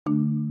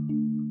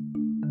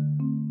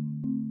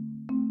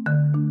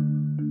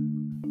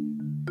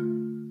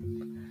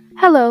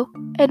Hello,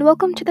 and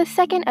welcome to the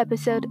second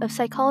episode of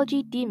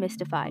Psychology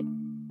Demystified.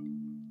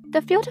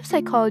 The field of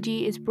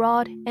psychology is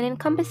broad and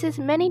encompasses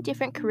many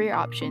different career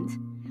options,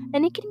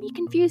 and it can be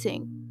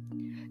confusing.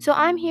 So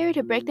I'm here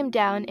to break them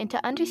down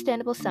into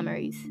understandable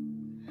summaries.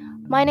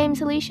 My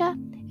name's Alicia,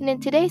 and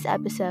in today's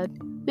episode,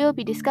 we will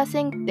be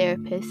discussing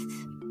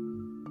therapists.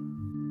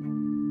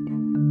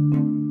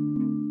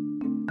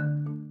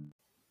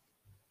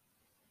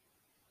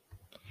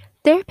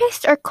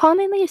 Therapists are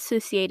commonly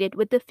associated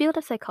with the field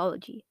of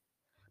psychology.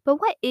 But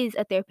what is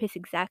a therapist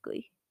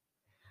exactly?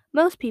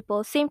 Most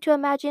people seem to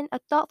imagine a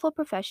thoughtful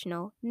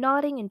professional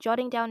nodding and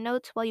jotting down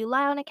notes while you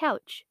lie on a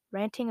couch,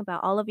 ranting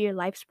about all of your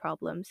life's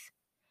problems.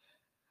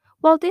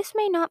 While this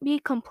may not be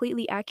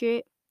completely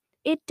accurate,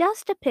 it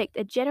does depict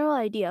a general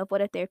idea of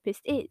what a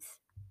therapist is.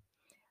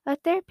 A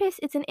therapist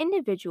is an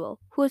individual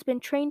who has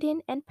been trained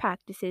in and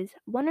practices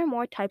one or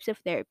more types of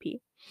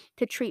therapy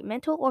to treat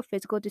mental or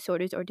physical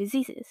disorders or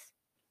diseases.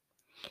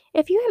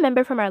 If you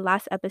remember from our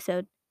last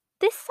episode,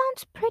 this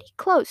sounds pretty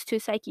close to a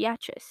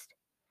psychiatrist.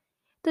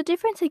 The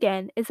difference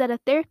again is that a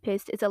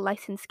therapist is a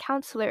licensed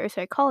counselor or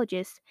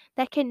psychologist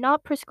that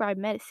cannot prescribe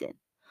medicine,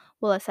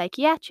 while a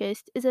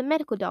psychiatrist is a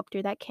medical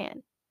doctor that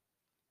can.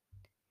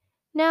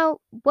 Now,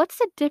 what's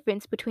the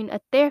difference between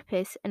a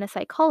therapist and a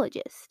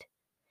psychologist?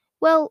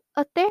 Well,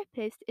 a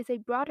therapist is a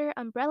broader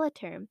umbrella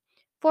term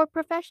for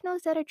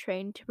professionals that are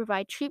trained to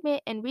provide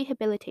treatment and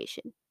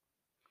rehabilitation.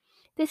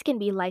 This can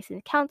be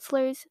licensed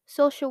counselors,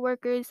 social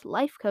workers,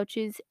 life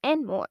coaches,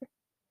 and more.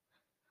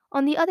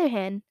 On the other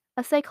hand,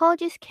 a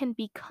psychologist can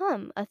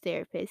become a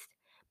therapist,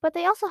 but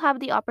they also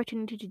have the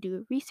opportunity to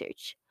do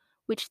research,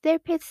 which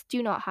therapists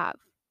do not have.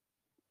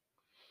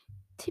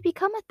 To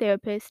become a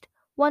therapist,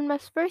 one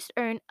must first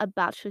earn a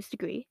bachelor's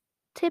degree,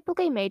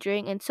 typically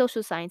majoring in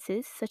social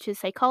sciences such as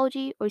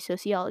psychology or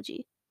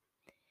sociology.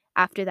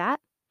 After that,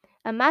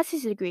 a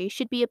master's degree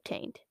should be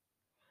obtained.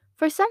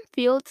 For some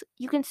fields,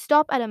 you can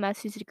stop at a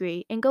master's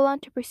degree and go on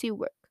to pursue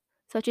work,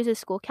 such as a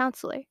school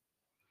counselor.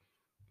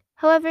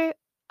 However,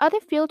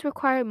 other fields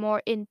require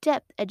more in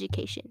depth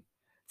education,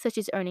 such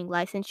as earning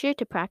licensure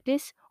to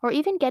practice or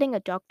even getting a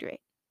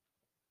doctorate.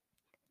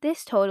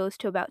 This totals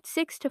to about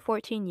 6 to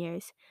 14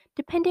 years,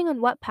 depending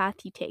on what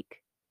path you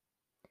take.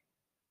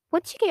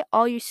 Once you get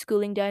all your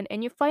schooling done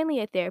and you're finally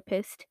a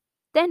therapist,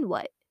 then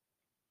what?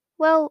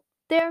 Well,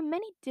 there are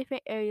many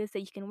different areas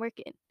that you can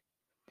work in,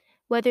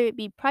 whether it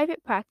be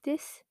private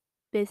practice,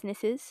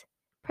 businesses,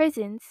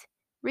 prisons,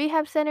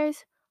 rehab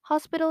centers,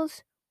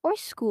 hospitals, or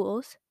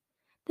schools.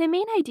 The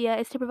main idea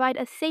is to provide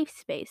a safe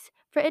space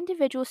for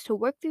individuals to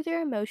work through their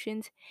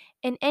emotions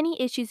and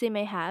any issues they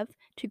may have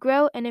to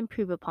grow and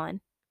improve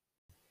upon.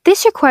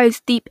 This requires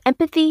deep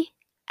empathy,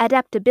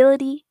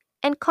 adaptability,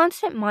 and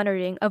constant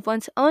monitoring of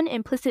one's own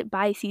implicit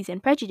biases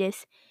and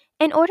prejudice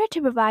in order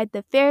to provide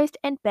the fairest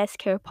and best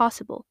care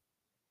possible.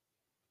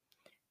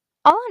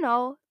 All in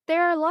all,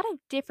 there are a lot of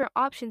different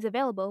options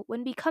available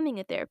when becoming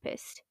a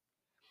therapist.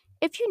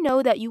 If you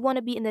know that you want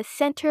to be in the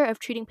center of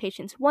treating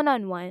patients one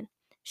on one,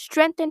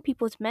 strengthen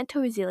people's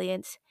mental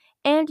resilience,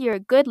 and you're a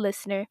good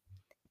listener,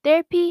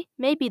 therapy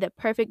may be the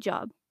perfect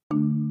job.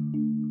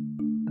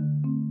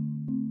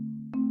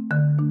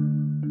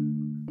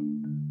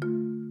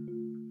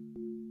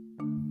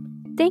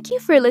 Thank you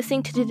for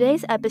listening to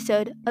today's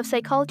episode of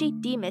Psychology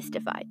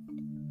Demystified.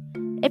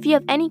 If you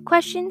have any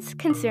questions,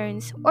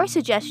 concerns, or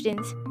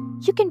suggestions,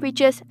 you can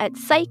reach us at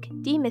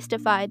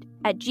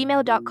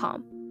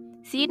psychdemystified@gmail.com.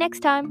 See you next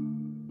time.